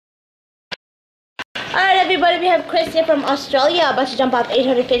everybody, we have Chris here from Australia, about to jump off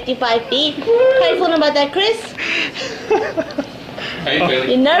 855 feet. How are you feeling about that, Chris? How you feeling?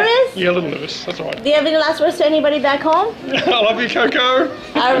 You nervous? Yeah, a little nervous, that's alright. Do you have any last words to anybody back home? I love you, Coco.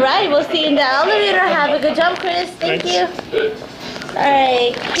 Alright, we'll see you in the elevator. Have a good jump, Chris. Thank you.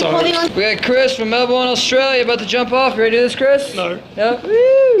 Alright, keep holding on. We got Chris from Melbourne, Australia, about to jump off. You ready to do this, Chris? No. No?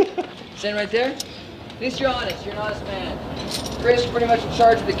 Woo! Stand right there. At least you're honest. You're an honest man. Chris, pretty much in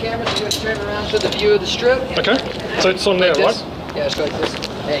charge of the camera, so you're going to turn around to the view of the strip. Okay. So it's on there, right? Yeah, just like this.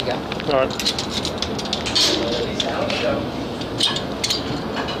 There you go. Alright.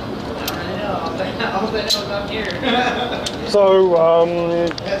 So,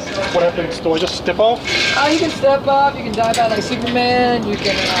 what happens? Do I just step off? Oh, you can step up, you can dive out like Superman, you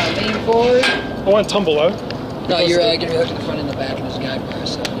can lean forward. I won't tumble though. No, you're going to be hooked to the front and the back of this guide wire,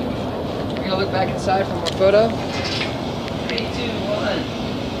 so you'll be fine. We're going to look back inside for more photo. 3, 2,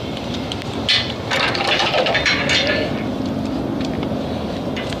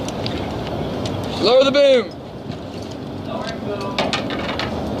 1. Lower the boom.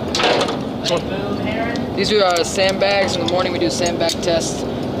 These are sandbags. In the morning we do sandbag tests.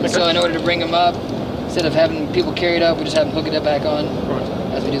 Okay. So in order to bring them up, instead of having people carry it up, we just have them hook it back on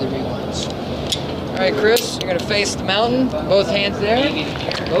as we do the rewinds. All right, Chris, you're going to face the mountain. Both hands there.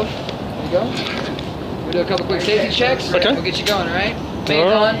 Both. There you go. We'll do a couple quick safety checks. Okay. We'll get you going, all right?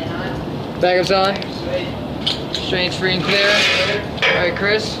 Mains on. Backup's on. Strains free and clear. All right,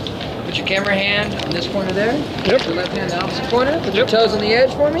 Chris. Put your camera hand on this corner there. Yep. Your left hand on the opposite corner. Put your toes on the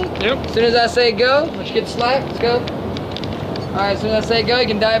edge for me. Yep. As soon as I say go, once you get slack, let's go. Alright, as soon as I say go, you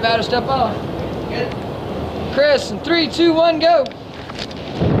can dive out or step off. Good. Chris, in 3, 2, 1, go.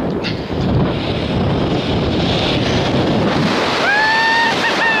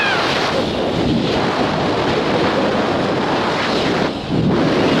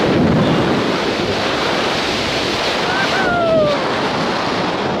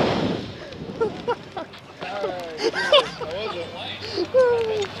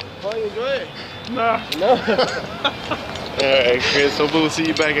 Oh, you enjoy it? Nah. No. Alright, Chris, so we'll see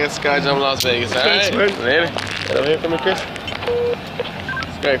you back at SkyJump Las Vegas. Alright? Thanks, man. Later. Come here from me, Chris.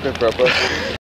 It's great, quick, bro.